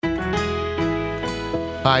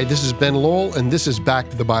Hi, this is Ben Lowell, and this is Back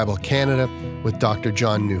to the Bible Canada with Dr.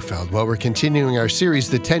 John Neufeld. Well, we're continuing our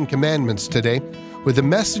series, The Ten Commandments, today, with a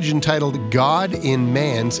message entitled, God in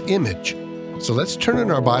Man's Image. So let's turn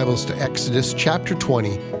in our Bibles to Exodus chapter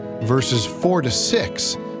 20, verses 4 to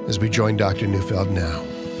 6, as we join Dr. Neufeld now.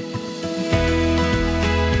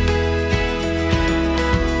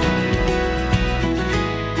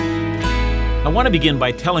 I want to begin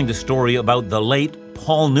by telling the story about the late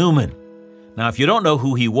Paul Newman. Now, if you don't know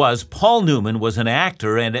who he was, Paul Newman was an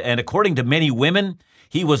actor, and according to many women,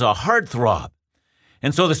 he was a heartthrob.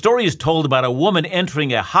 And so the story is told about a woman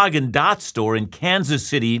entering a Haagen-Dazs store in Kansas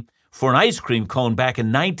City for an ice cream cone back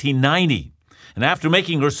in 1990. And after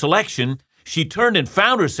making her selection, she turned and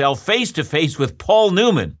found herself face to face with Paul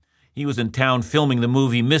Newman. He was in town filming the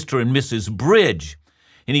movie Mr. and Mrs. Bridge.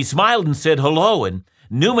 And he smiled and said hello, and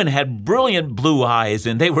Newman had brilliant blue eyes,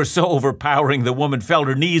 and they were so overpowering the woman felt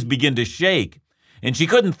her knees begin to shake. And she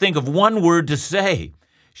couldn't think of one word to say.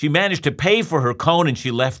 She managed to pay for her cone, and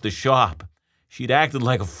she left the shop. She'd acted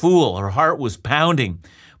like a fool. Her heart was pounding.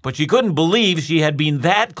 But she couldn't believe she had been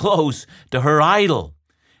that close to her idol.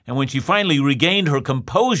 And when she finally regained her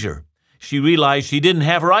composure, she realized she didn't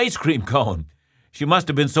have her ice cream cone. She must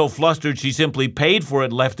have been so flustered she simply paid for it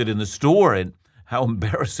and left it in the store. And how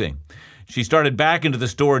embarrassing. She started back into the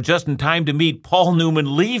store just in time to meet Paul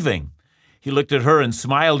Newman leaving. He looked at her and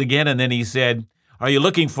smiled again, and then he said, "Are you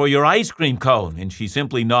looking for your ice cream cone?" And she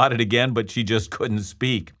simply nodded again, but she just couldn't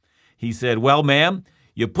speak. He said, "Well, ma'am,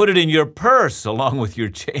 you put it in your purse along with your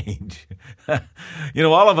change."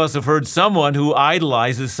 All of us have heard someone who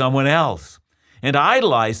idolizes someone else. And to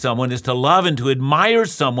idolize someone is to love and to admire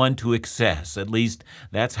someone to excess. At least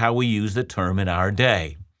that's how we use the term in our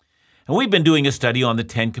day. And we've been doing a study on the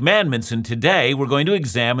Ten Commandments, and today we're going to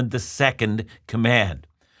examine the second command.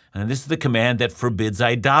 And this is the command that forbids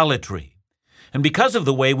idolatry. And because of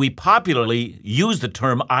the way we popularly use the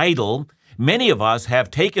term idol, many of us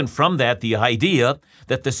have taken from that the idea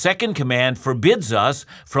that the second command forbids us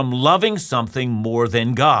from loving something more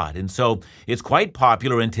than God. And so it's quite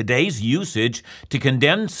popular in today's usage to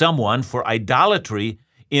condemn someone for idolatry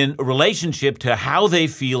in relationship to how they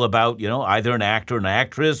feel about, either an actor or an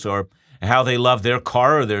actress, or how they love their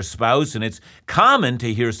car or their spouse. And it's common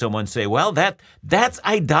to hear someone say, well, that's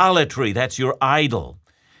idolatry. That's your idol.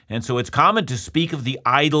 And so it's common to speak of the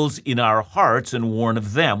idols in our hearts and warn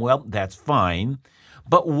of them. Well, that's fine.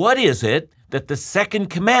 But what is it that the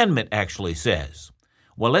second commandment actually says?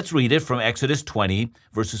 Well, let's read it from Exodus 20,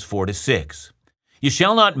 verses 4 to 6. "You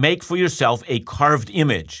shall not make for yourself a carved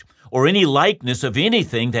image, or any likeness of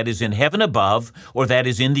anything that is in heaven above, or that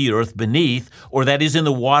is in the earth beneath, or that is in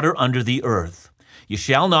the water under the earth. You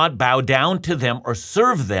shall not bow down to them or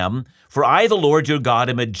serve them, for I, the Lord your God,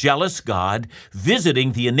 am a jealous God,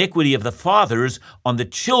 visiting the iniquity of the fathers on the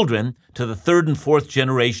children to the third and fourth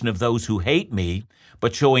generation of those who hate me,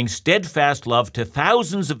 but showing steadfast love to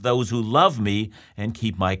thousands of those who love me and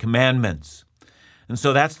keep my commandments." And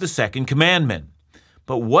so that's the second commandment.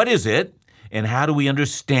 But what is it? And how do we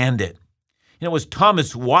understand it? It was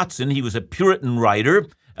Thomas Watson. He was a Puritan writer,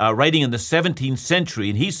 writing in the 17th century,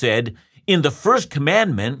 and he said, "In the first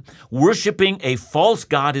commandment, worshiping a false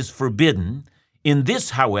god is forbidden. In this,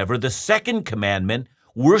 however, the second commandment,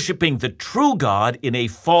 worshiping the true God in a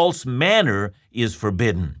false manner is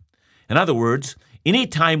forbidden." In other words,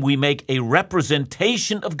 anytime we make a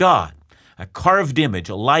representation of God, a carved image,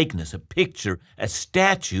 a likeness, a picture, a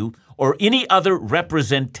statue, or any other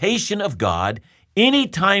representation of God,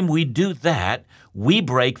 anytime we do that, we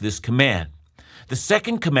break this command. The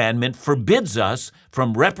second commandment forbids us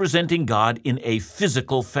from representing God in a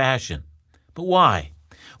physical fashion. But why?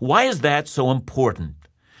 Why is that so important?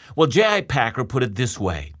 Well, J.I. Packer put it this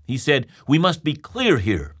way. He said, "We must be clear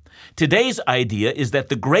here. Today's idea is that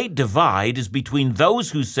the great divide is between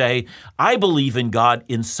those who say, 'I believe in God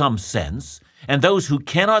in some sense,' and those who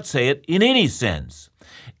cannot say it in any sense.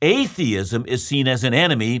 Atheism is seen as an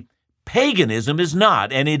enemy, paganism is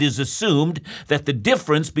not, and it is assumed that the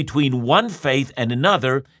difference between one faith and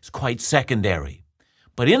another is quite secondary.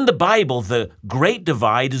 But in the Bible, the great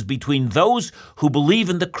divide is between those who believe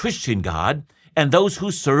in the Christian God and those who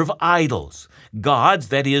serve idols, gods,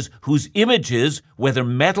 that is, whose images, whether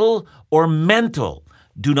metal or mental,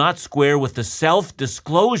 do not square with the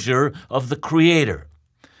self-disclosure of the Creator."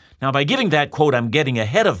 Now, by giving that quote, I'm getting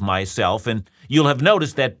ahead of myself, and you'll have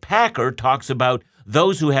noticed that Packer talks about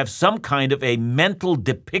those who have some kind of a mental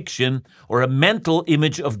depiction or a mental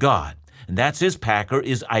image of God. And that, says Packer,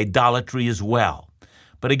 is idolatry as well.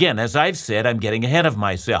 But again, as I've said, I'm getting ahead of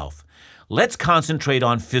myself. Let's concentrate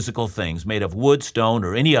on physical things made of wood, stone,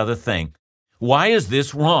 or any other thing. Why is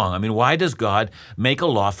this wrong? I mean, why does God make a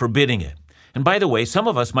law forbidding it? And by the way, some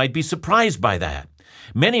of us might be surprised by that.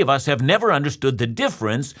 Many of us have never understood the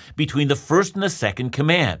difference between the first and the second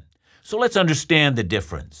command. So let's understand the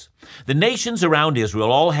difference. The nations around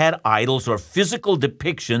Israel all had idols or physical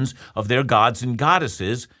depictions of their gods and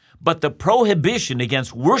goddesses, but the prohibition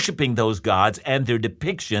against worshiping those gods and their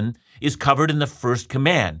depiction is covered in the first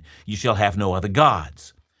command, you shall have no other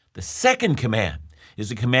gods. The second command is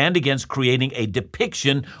a command against creating a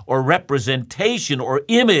depiction or representation or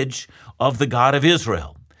image of the God of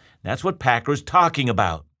Israel. That's what Packer's talking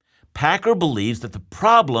about. Packer believes that the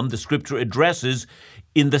problem the Scripture addresses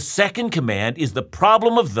in the second command is the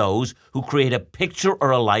problem of those who create a picture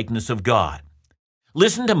or a likeness of God.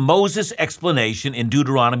 Listen to Moses' explanation in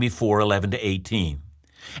Deuteronomy 4:11-18.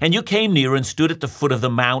 And you came near and stood at the foot of the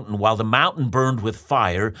mountain while the mountain burned with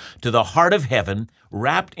fire to the heart of heaven,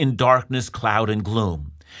 wrapped in darkness, cloud, and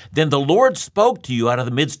gloom. Then the Lord spoke to you out of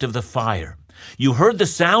the midst of the fire. You heard the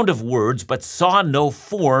sound of words, but saw no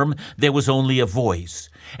form. There was only a voice.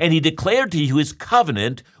 And he declared to you his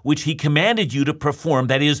covenant, which he commanded you to perform,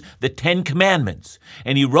 that is, the 10 Commandments.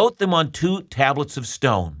 And he wrote them on 2 tablets of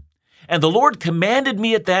stone. And the Lord commanded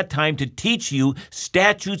me at that time to teach you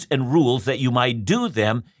statutes and rules that you might do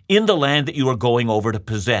them in the land that you are going over to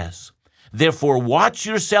possess. Therefore watch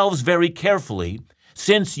yourselves very carefully,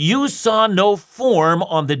 since you saw no form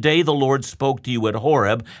on the day the Lord spoke to you at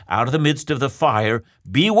Horeb out of the midst of the fire.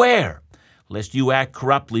 Beware, lest you act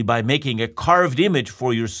corruptly by making a carved image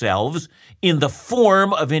for yourselves in the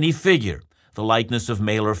form of any figure, the likeness of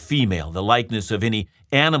male or female, the likeness of any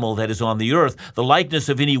animal that is on the earth, the likeness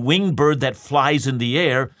of any winged bird that flies in the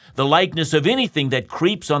air, the likeness of anything that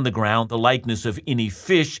creeps on the ground, the likeness of any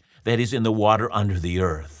fish that is in the water under the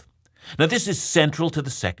earth. Now, this is central to the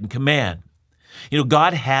second command.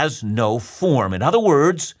 God has no form. In other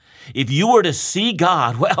words, if you were to see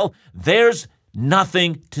God, well, there's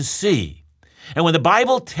nothing to see. And when the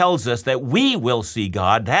Bible tells us that we will see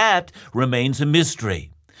God, that remains a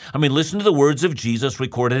mystery. Listen to the words of Jesus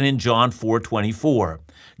recorded in John 4:24.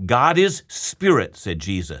 God is spirit, said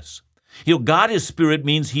Jesus. God is spirit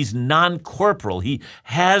means he's non-corporal. He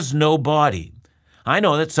has no body. I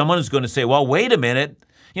know that someone is going to say, well, wait a minute.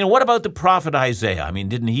 What about the prophet Isaiah?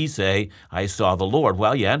 Didn't he say, I saw the Lord?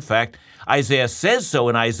 Well, yeah, in fact, Isaiah says so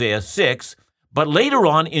in Isaiah 6, but later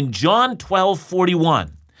on in John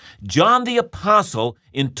 12:41, John the Apostle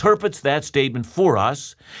interprets that statement for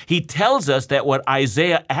us. He tells us that what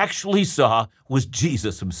Isaiah actually saw was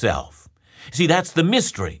Jesus himself. See, that's the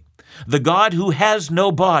mystery. The God who has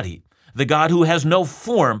no body, the God who has no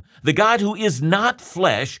form, the God who is not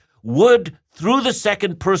flesh would, through the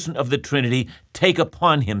second person of the Trinity, take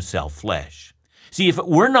upon himself flesh. See, if it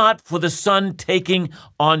were not for the Son taking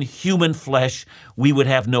on human flesh, we would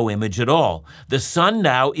have no image at all. The Son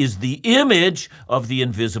now is the image of the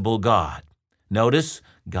invisible God. Notice,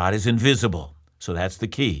 God is invisible, so that's the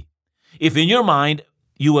key. If in your mind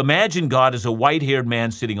you imagine God as a white-haired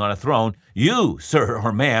man sitting on a throne, you, sir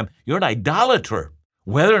or ma'am, you're an idolater,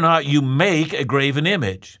 whether or not you make a graven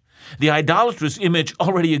image. The idolatrous image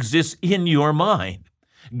already exists in your mind.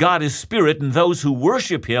 God is spirit, and those who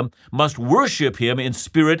worship him must worship him in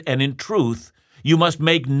spirit and in truth. You must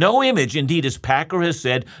make no image. Indeed, as Packer has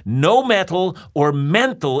said, no metal or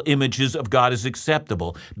mental images of God is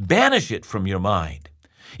acceptable. Banish it from your mind.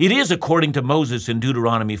 It is, according to Moses in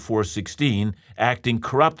Deuteronomy 4:16, acting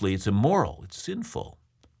corruptly. It's immoral. It's sinful.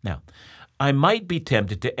 Now, I might be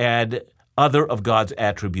tempted to add other of God's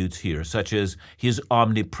attributes here, such as his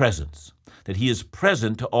omnipresence, that he is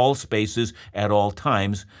present to all spaces at all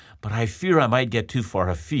times, but I fear I might get too far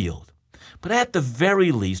afield. But at the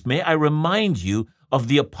very least, may I remind you of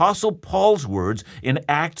the Apostle Paul's words in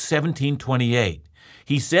Acts 17:28.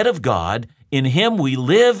 He said of God, in him we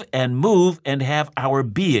live and move and have our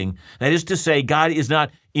being. That is to say, God is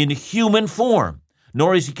not in human form,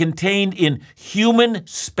 nor is he contained in human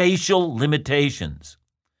spatial limitations.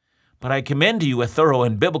 But I commend to you a thorough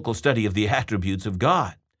and biblical study of the attributes of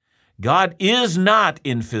God. God is not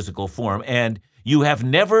in physical form, and you have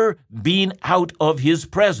never been out of his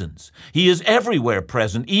presence. He is everywhere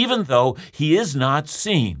present, even though he is not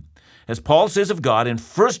seen. As Paul says of God in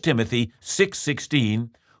 1 Timothy 6:16,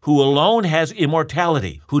 who alone has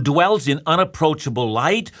immortality, who dwells in unapproachable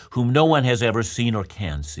light, whom no one has ever seen or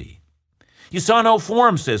can see. You saw no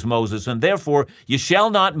form, says Moses, and therefore you shall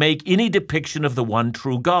not make any depiction of the one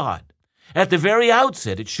true God. At the very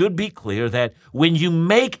outset, it should be clear that when you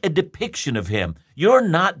make a depiction of him, you're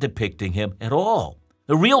not depicting him at all.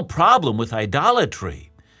 The real problem with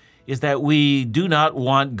idolatry is that we do not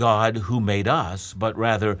want God who made us, but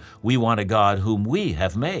rather we want a God whom we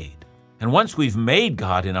have made. And once we've made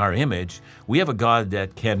God in our image, we have a God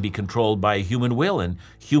that can be controlled by human will and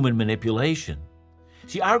human manipulation.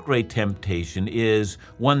 See, our great temptation is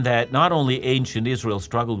one that not only ancient Israel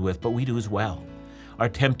struggled with, but we do as well. Our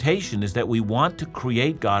temptation is that we want to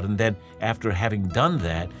create God, and then after having done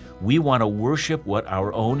that, we want to worship what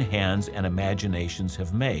our own hands and imaginations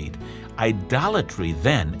have made. Idolatry,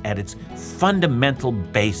 then, at its fundamental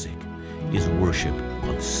basic, is worship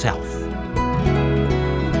of self.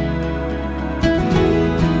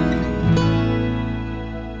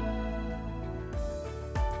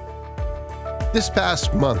 This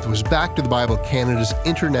past month was Back to the Bible Canada's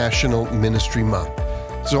International Ministry Month.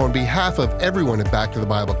 So on behalf of everyone at Back to the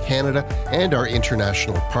Bible Canada and our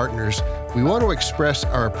international partners, we want to express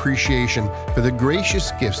our appreciation for the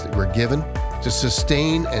gracious gifts that were given to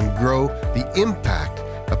sustain and grow the impact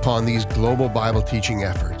upon these global Bible teaching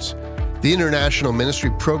efforts. The international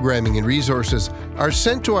ministry programming and resources are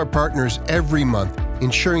sent to our partners every month,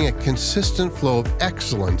 ensuring a consistent flow of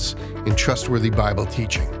excellence in trustworthy Bible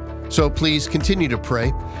teaching. So please continue to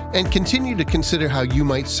pray and continue to consider how you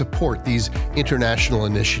might support these international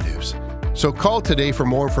initiatives. So call today for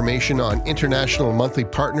more information on International Monthly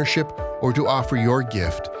Partnership or to offer your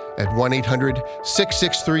gift at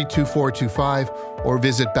 1-800-663-2425 or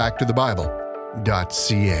visit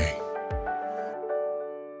backtothebible.ca.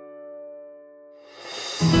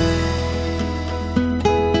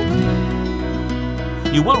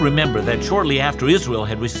 You will remember that shortly after Israel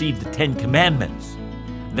had received the Ten Commandments,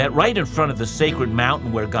 that right in front of the sacred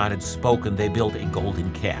mountain where God had spoken, they built a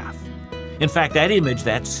golden calf. In fact, that image,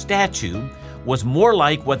 that statue, was more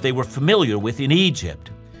like what they were familiar with in Egypt.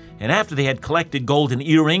 And after they had collected golden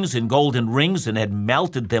earrings and golden rings and had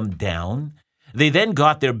melted them down, they then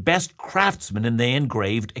got their best craftsmen and they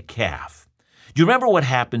engraved a calf. Do you remember what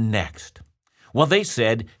happened next? Well, they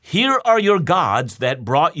said, "Here are your gods that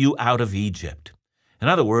brought you out of Egypt." In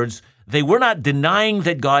other words, they were not denying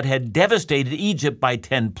that God had devastated Egypt by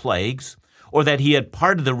 10 plagues, or that he had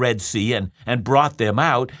parted the Red Sea and brought them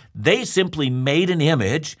out. They simply made an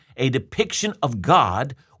image, a depiction of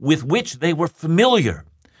God with which they were familiar,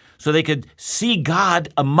 so they could see God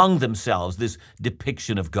among themselves, this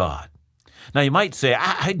depiction of God. Now you might say,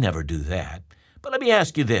 I'd never do that. But let me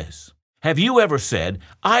ask you this. Have you ever said,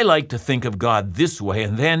 "I like to think of God this way,"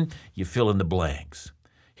 and then you fill in the blanks?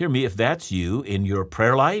 Hear me, if that's you in your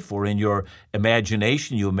prayer life or in your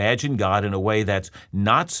imagination, you imagine God in a way that's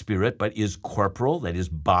not spirit but is corporal, that is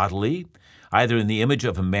bodily, either in the image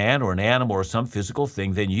of a man or an animal or some physical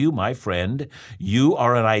thing, then you, my friend, you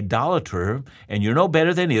are an idolater and you're no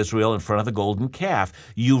better than Israel in front of the golden calf.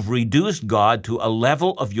 You've reduced God to a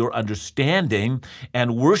level of your understanding,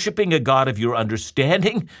 and worshiping a God of your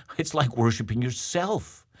understanding, it's like worshiping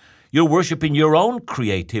yourself. You're worshiping your own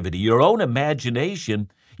creativity, your own imagination.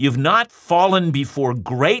 You've not fallen before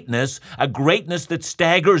greatness, a greatness that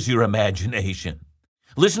staggers your imagination.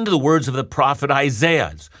 Listen to the words of the prophet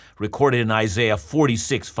Isaiah, recorded in Isaiah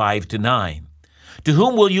 46, 5-9. "To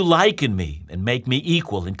whom will you liken me and make me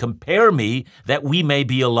equal and compare me that we may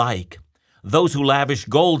be alike? Those who lavish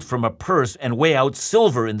gold from a purse and weigh out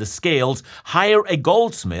silver in the scales hire a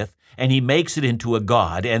goldsmith, and he makes it into a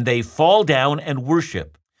god, and they fall down and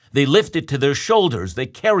worship. They lift it to their shoulders, they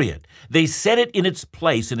carry it. They set it in its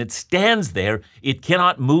place, and it stands there. It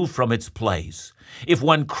cannot move from its place. If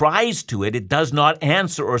one cries to it, it does not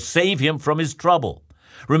answer or save him from his trouble.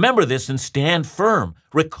 Remember this and stand firm.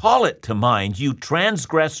 Recall it to mind, you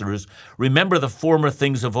transgressors. Remember the former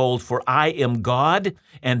things of old, for I am God,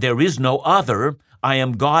 and there is no other. I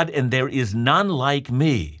am God, and there is none like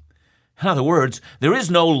me." In other words, there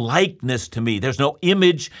is no likeness to me. There's no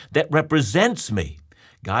image that represents me.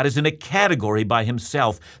 God is in a category by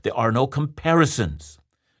himself. There are no comparisons.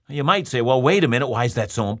 You might say, well, wait a minute, why is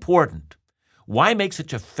that so important? Why make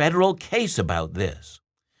such a federal case about this?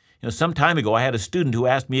 Some time ago, I had a student who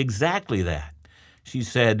asked me exactly that. She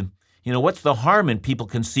said, what's the harm in people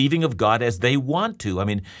conceiving of God as they want to?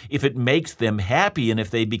 If it makes them happy and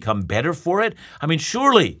if they become better for it,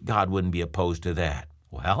 surely God wouldn't be opposed to that.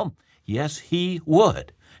 Well, yes, he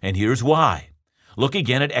would. And here's why. Look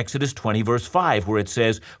again at Exodus 20, verse 5, where it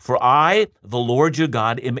says, "For I, the Lord your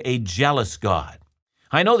God, am a jealous God."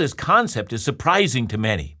 I know this concept is surprising to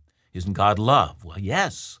many. Isn't God love? Well,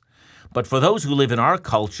 yes. But for those who live in our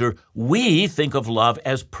culture, we think of love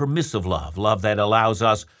as permissive love that allows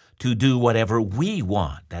us to do whatever we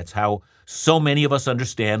want. That's how so many of us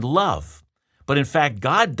understand love. But in fact,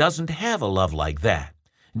 God doesn't have a love like that.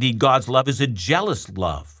 Indeed, God's love is a jealous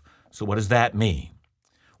love. So what does that mean?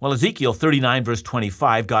 Well, Ezekiel 39, verse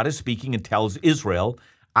 25, God is speaking and tells Israel,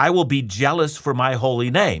 "I will be jealous for my holy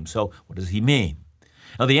name." So what does he mean?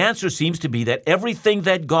 Now, the answer seems to be that everything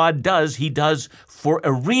that God does, he does for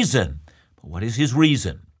a reason. But what is his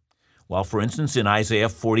reason? Well, for instance, in Isaiah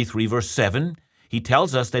 43, verse 7, he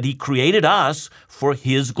tells us that he created us for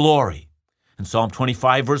his glory. In Psalm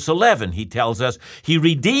 25, verse 11, he tells us he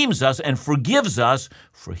redeems us and forgives us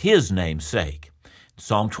for his name's sake. In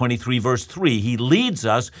Psalm 23, verse 3, he leads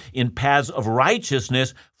us in paths of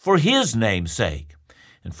righteousness for his name's sake.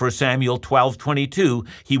 In 1 Samuel 12:22,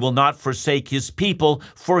 he will not forsake his people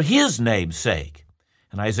for his name's sake.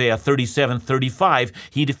 In Isaiah 37:35,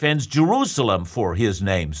 he defends Jerusalem for his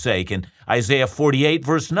name's sake. In Isaiah 48,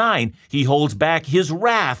 verse 9, he holds back his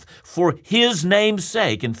wrath for his name's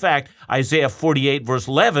sake. In fact, Isaiah 48, verse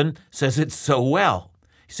 11 says it so well.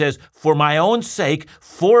 He says, for my own sake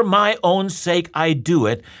I do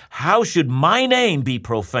it. How should my name be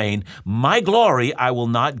profaned? My glory I will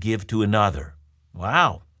not give to another.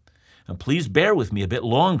 Wow. And please bear with me a bit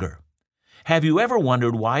longer. Have you ever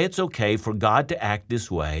wondered why it's okay for God to act this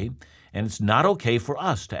way, and it's not okay for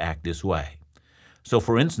us to act this way? So,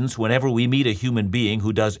 for instance, whenever we meet a human being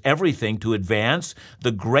who does everything to advance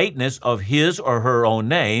the greatness of his or her own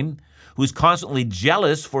name, who's constantly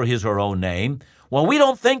jealous for his or her own name, well, we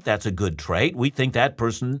don't think that's a good trait. We think that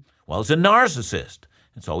person, well, is a narcissist.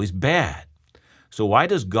 It's always bad. So why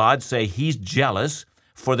does God say he's jealous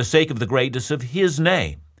for the sake of the greatness of his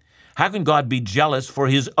name? How can God be jealous for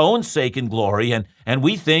his own sake and glory? And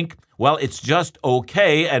we think, well, it's just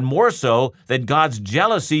okay, and more so that God's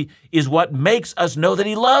jealousy is what makes us know that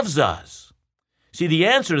he loves us. See, the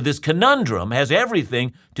answer to this conundrum has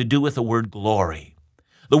everything to do with the word glory.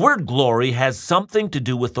 The word glory has something to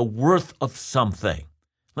do with the worth of something.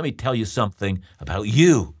 Let me tell you something about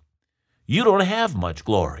you. You don't have much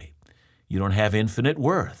glory. You don't have infinite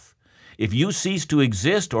worth. If you ceased to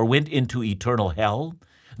exist or went into eternal hell,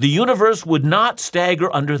 the universe would not stagger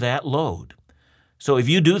under that load. So if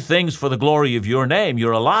you do things for the glory of your name,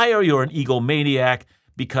 you're a liar, you're an egomaniac,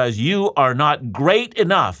 because you are not great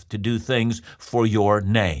enough to do things for your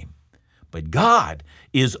name. But God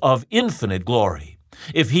is of infinite glory.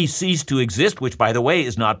 If he ceased to exist, which, by the way,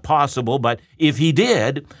 is not possible, but if he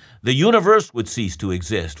did, the universe would cease to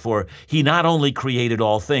exist, for he not only created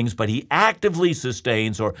all things, but he actively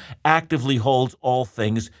sustains or actively holds all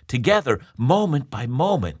things together, moment by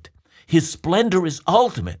moment. His splendor is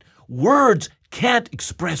ultimate. Words can't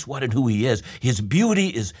express what and who he is. His beauty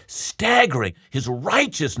is staggering. His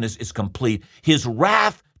righteousness is complete. His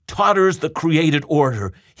wrath totters the created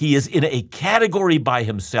order. He is in a category by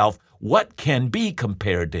himself. What can be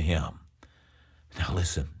compared to him? Now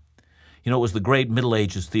listen. It was the great Middle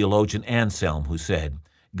Ages theologian Anselm who said,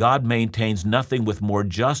 God maintains nothing with more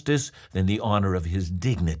justice than the honor of his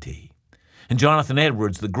dignity. And Jonathan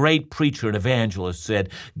Edwards, the great preacher and evangelist, said,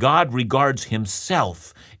 God regards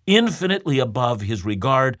himself infinitely above his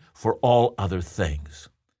regard for all other things.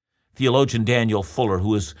 Theologian Daniel Fuller,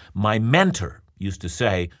 who is my mentor, used to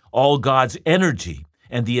say, all God's energy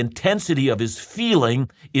and the intensity of his feeling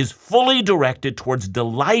is fully directed towards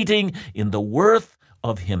delighting in the worth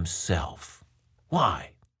of himself.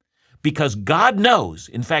 Why? Because God knows,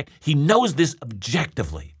 in fact, he knows this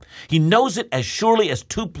objectively. He knows it as surely as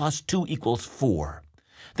 2 + 2 = 4,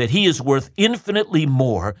 that he is worth infinitely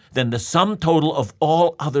more than the sum total of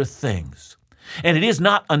all other things. And it is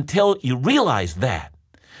not until you realize that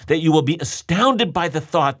you will be astounded by the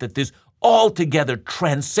thought that this altogether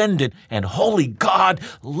transcendent and holy God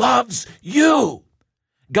loves you.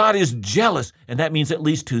 God is jealous, and that means at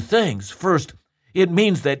least 2 things. First, it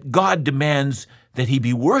means that God demands that he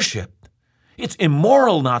be worshiped. It's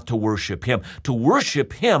immoral not to worship him. To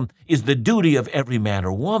worship him is the duty of every man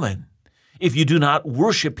or woman. If you do not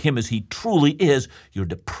worship him as he truly is, you're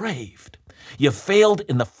depraved. You failed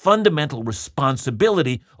in the fundamental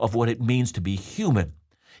responsibility of what it means to be human.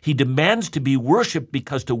 He demands to be worshiped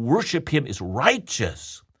because to worship him is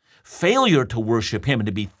righteous. Failure to worship him and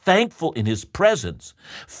to be thankful in his presence,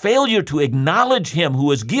 failure to acknowledge him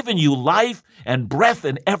who has given you life and breath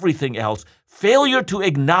and everything else, failure to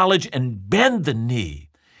acknowledge and bend the knee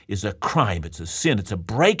is a crime. It's a sin. It's a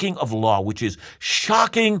breaking of law, which is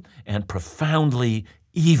shocking and profoundly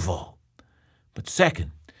evil. But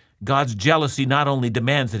second, God's jealousy not only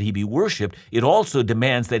demands that he be worshiped, it also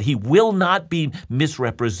demands that he will not be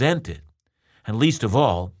misrepresented. And least of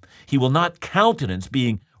all, he will not countenance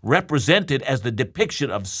being represented as the depiction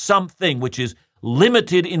of something which is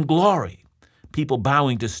limited in glory. People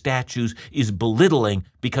bowing to statues is belittling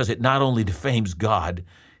because it not only defames God,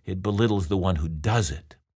 it belittles the one who does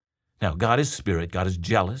it. Now, God is spirit, God is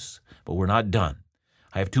jealous, but we're not done.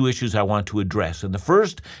 I have 2 issues I want to address, and the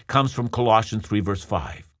first comes from Colossians 3, verse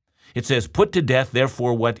 5. It says, "Put to death,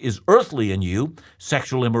 therefore, what is earthly in you,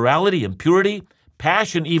 sexual immorality, impurity,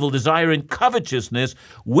 passion, evil desire, and covetousness,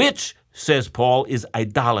 which," says Paul, "is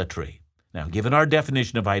idolatry." Now, given our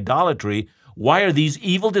definition of idolatry, why are these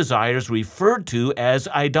evil desires referred to as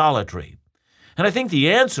idolatry? And I think the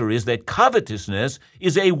answer is that covetousness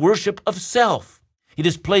is a worship of self. It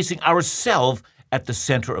is placing ourself at the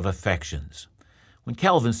center of affections. When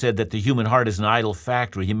Calvin said that the human heart is an idol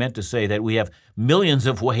factory, he meant to say that we have millions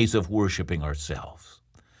of ways of worshiping ourselves.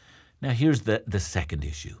 Now, here's the second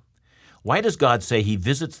issue. Why does God say he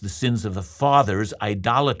visits the sins of the fathers,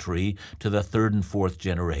 idolatry, to the third and fourth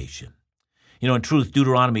generation? In truth,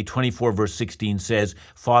 Deuteronomy 24, verse 16 says,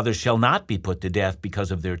 "Fathers shall not be put to death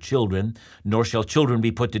because of their children, nor shall children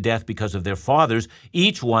be put to death because of their fathers.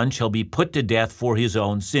 Each one shall be put to death for his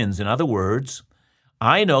own sins." In other words,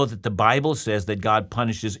 I know that the Bible says that God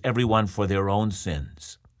punishes everyone for their own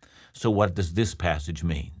sins. So what does this passage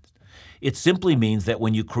mean? It simply means that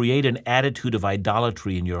when you create an attitude of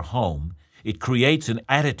idolatry in your home, it creates an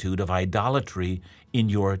attitude of idolatry in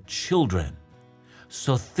your children.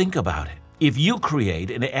 So think about it. If you create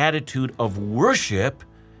an attitude of worship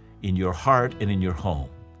in your heart and in your home,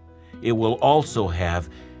 it will also have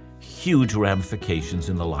huge ramifications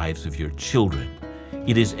in the lives of your children.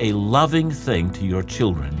 It is a loving thing to your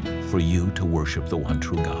children for you to worship the one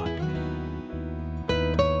true God.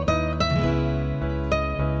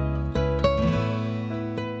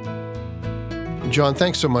 John,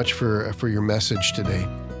 thanks so much for your message today.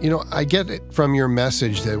 I get it from your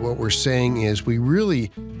message that what we're saying is we really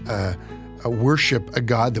worship a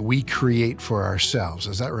God that we create for ourselves.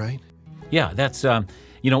 Is that right? Yeah, that's,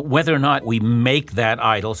 whether or not we make that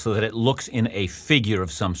idol so that it looks in a figure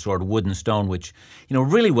of some sort, wood and stone, which,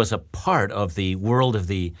 really was a part of the world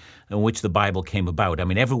in which the Bible came about. I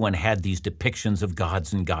mean, everyone had these depictions of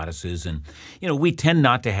gods and goddesses, and, we tend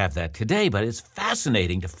not to have that today, but it's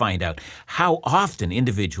fascinating to find out how often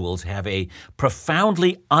individuals have a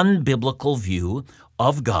profoundly unbiblical view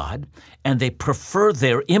of God, and they prefer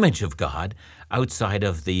their image of God outside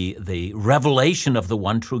of the revelation of the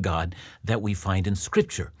one true God that we find in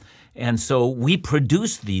Scripture. And so we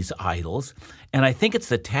produce these idols, and I think it's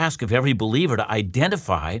the task of every believer to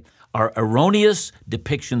identify our erroneous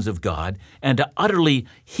depictions of God and to utterly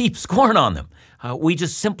heap scorn on them. We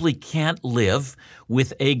just simply can't live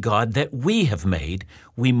with a God that we have made.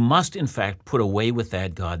 We must, in fact, put away with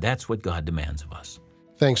that God. That's what God demands of us.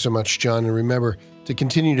 Thanks so much, John. And remember to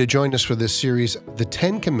continue to join us for this series, The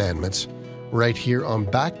 10 Commandments, right here on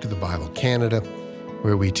Back to the Bible Canada,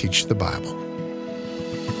 where we teach the Bible.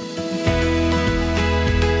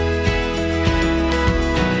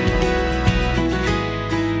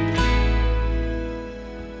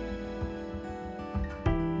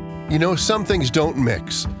 Some things don't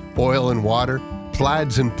mix. Oil and water,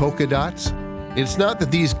 plaids and polka dots. It's not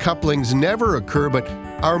that these couplings never occur, but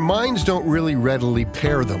our minds don't really readily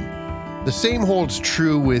pair them. The same holds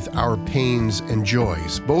true with our pains and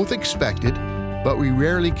joys, both expected, but we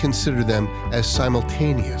rarely consider them as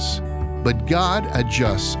simultaneous. But God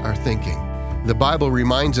adjusts our thinking. The Bible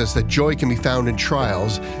reminds us that joy can be found in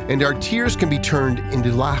trials, and our tears can be turned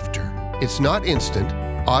into laughter. It's not instant,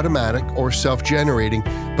 automatic, or self-generating,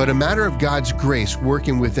 but a matter of God's grace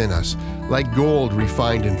working within us, like gold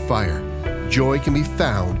refined in fire. Joy can be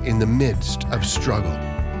found in the midst of struggle.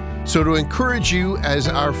 So to encourage you as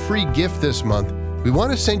our free gift this month, we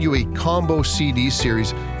want to send you a combo CD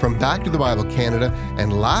series from Back to the Bible Canada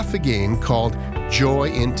and Laugh Again called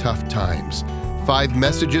Joy in Tough Times. 5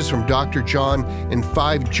 messages from Dr. John and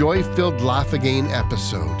 5 joy-filled Laugh Again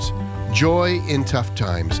episodes. Joy in Tough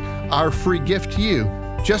Times, our free gift to you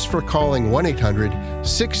just for calling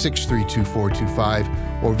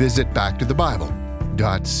 1-800-663-2425 or visit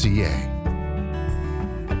backtothebible.ca.